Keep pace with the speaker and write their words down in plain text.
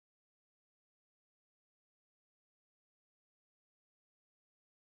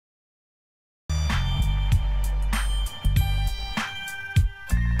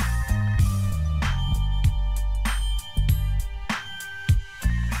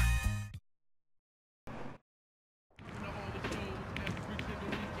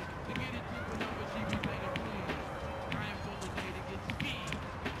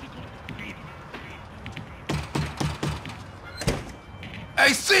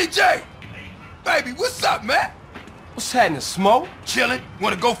Hey, CJ! Baby, what's up, man? What's happening, Smoke? Chillin'?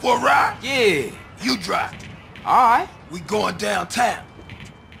 Wanna go for a ride? Yeah. You drive. Alright. We going downtown.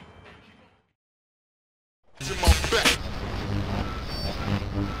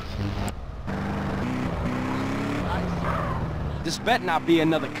 This better not be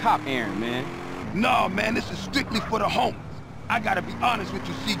another cop errand, man. No, man, this is strictly for the homies. I gotta be honest with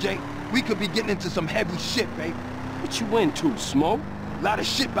you, CJ. We could be getting into some heavy shit, baby. What you into, Smoke? Lot of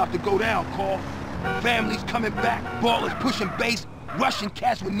shit about to go down, Carl. Families coming back, ballers pushing base, Russian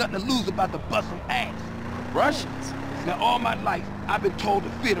cats with nothing to lose about to bust some ass. Russians? Now, all my life, I've been told to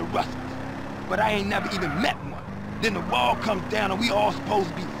fear the Russians. But I ain't never even met one. Then the wall comes down and we all supposed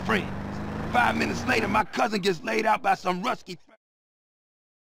to be friends. 5 minutes later, my cousin gets laid out by some Rusky.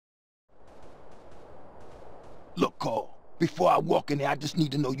 Look, Carl, before I walk in there, I just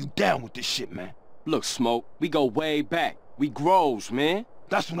need to know you down with this shit, man. Look, Smoke, we go way back. We grows, man.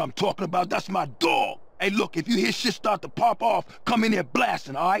 That's what I'm talking about. That's my dog. Hey, look, if you hear shit start to pop off, come in there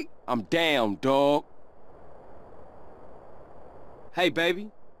blasting, all right? I'm down, dog. Hey, baby,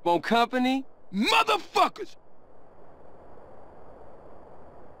 want company? Motherfuckers!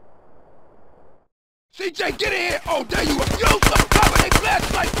 CJ, get in here! Oh, there you are! Use some cover! They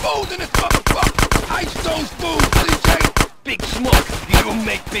blast like fools in this motherfucker! Ice those fools, CJ! Big Smoke, you don't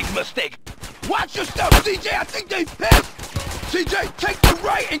make big mistake. Watch yourself, CJ! I think they pissed! CJ, take the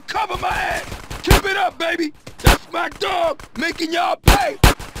right and cover my ass! Keep it up, baby! That's my dog, making y'all pay!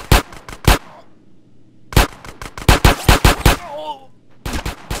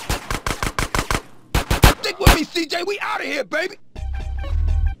 Stick with me, CJ! We out of here, baby!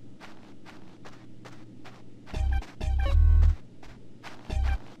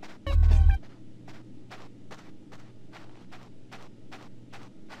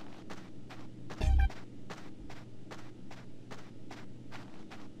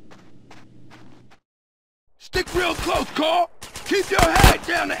 Stick real close, Carl! Keep your head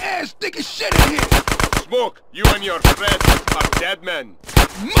down, the air's thick as shit in here! Smoke, you and your friends are dead men.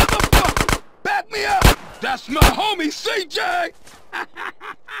 Motherfucker! Back me up! That's my homie, CJ!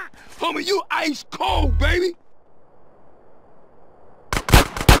 Homie, you ice cold, baby!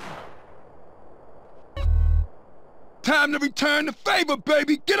 Time to return the favor,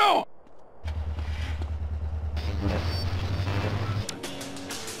 baby! Get on!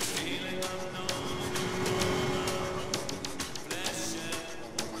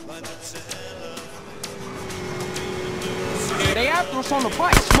 They after us on the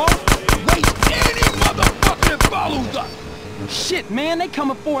bike, Smoke. Waste any motherfucker that follows us! Shit, man, they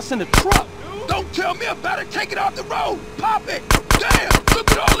coming for us in the truck. Don't tell me about it! Take it off the road! Pop it! Damn! Look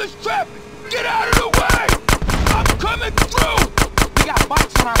at all this traffic! Get out of the way! I'm coming through! We got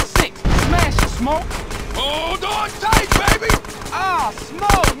bikes on our six. Smash it, Smoke. Hold on tight, baby! Ah,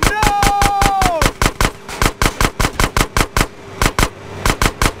 Smoke, no!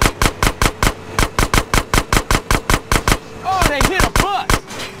 Oh, they hit a bus!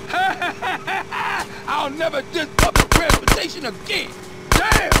 I'll never diss public transportation again!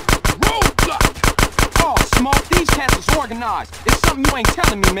 Damn! Roadblock! Oh, Smoke, these cats is organized. It's something you ain't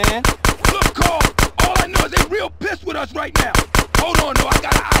telling me, man. Look, Carl, all I know is they real pissed with us right now. Hold on, though, I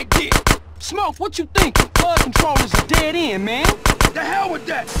got an idea. Smoke, what you thinking? Flood control is a dead end, man. The hell with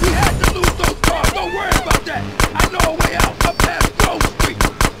that. We had to lose those cars. Don't worry about that. I know a way out up past Grove Street.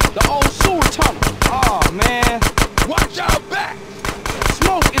 The old sewer tunnel. Oh, man. Watch out back.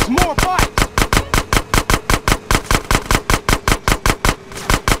 Smoke, it's more bikes.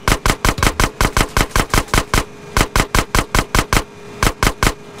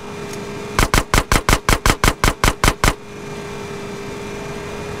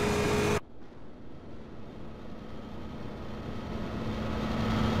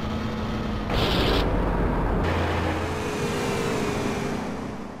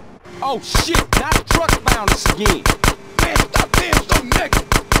 Oh shit, now the truck found us again. Man, stop being so negative.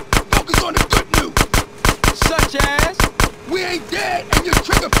 Focus on the good news. Such as? We ain't dead and your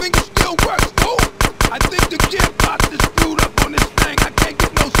trigger finger still works, fool. I think the gearbox is screwed up on this thing. I can't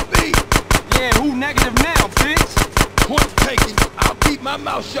get no speed. Yeah, who negative now, bitch? Point taken. I'll keep my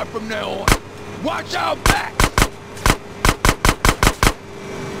mouth shut from now on. Watch out back.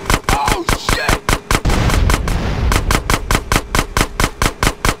 Oh shit!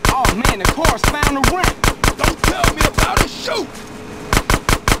 Oh man, the car's found a ramp. Don't tell me about it, shoot!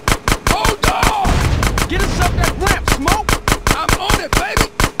 Hold on! Get us up that ramp, Smoke. I'm on it, baby!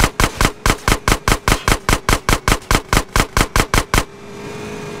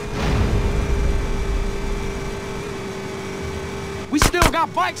 We still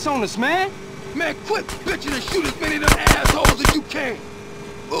got bikes on us, man. Man, quit bitching and shoot as many of them assholes as you can.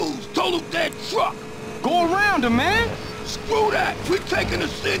 fools totaled that truck. Go around him, man. Screw that. We're taking the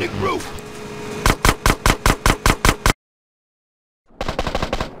scenic route.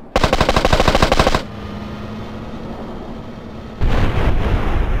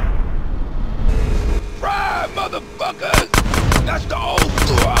 Fry, motherfuckers! That's the old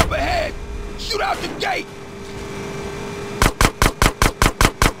sewer up ahead. Shoot out the gate.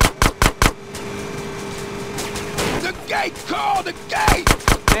 The gate, Carl, the gate!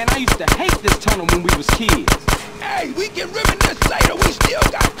 Man, I used to hate this tunnel when we was kids. Hey, we can reminisce later. We still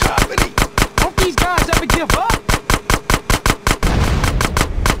got company. Don't these guys ever give up?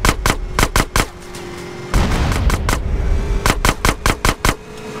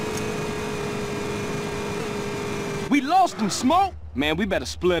 We lost him, Smoke. Man, we better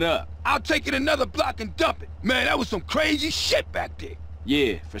split up. I'll take it another block and dump it. Man, that was some crazy shit back there.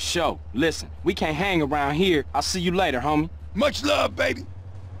 Yeah, for sure. Listen, we can't hang around here. I'll see you later, homie. Much love, baby.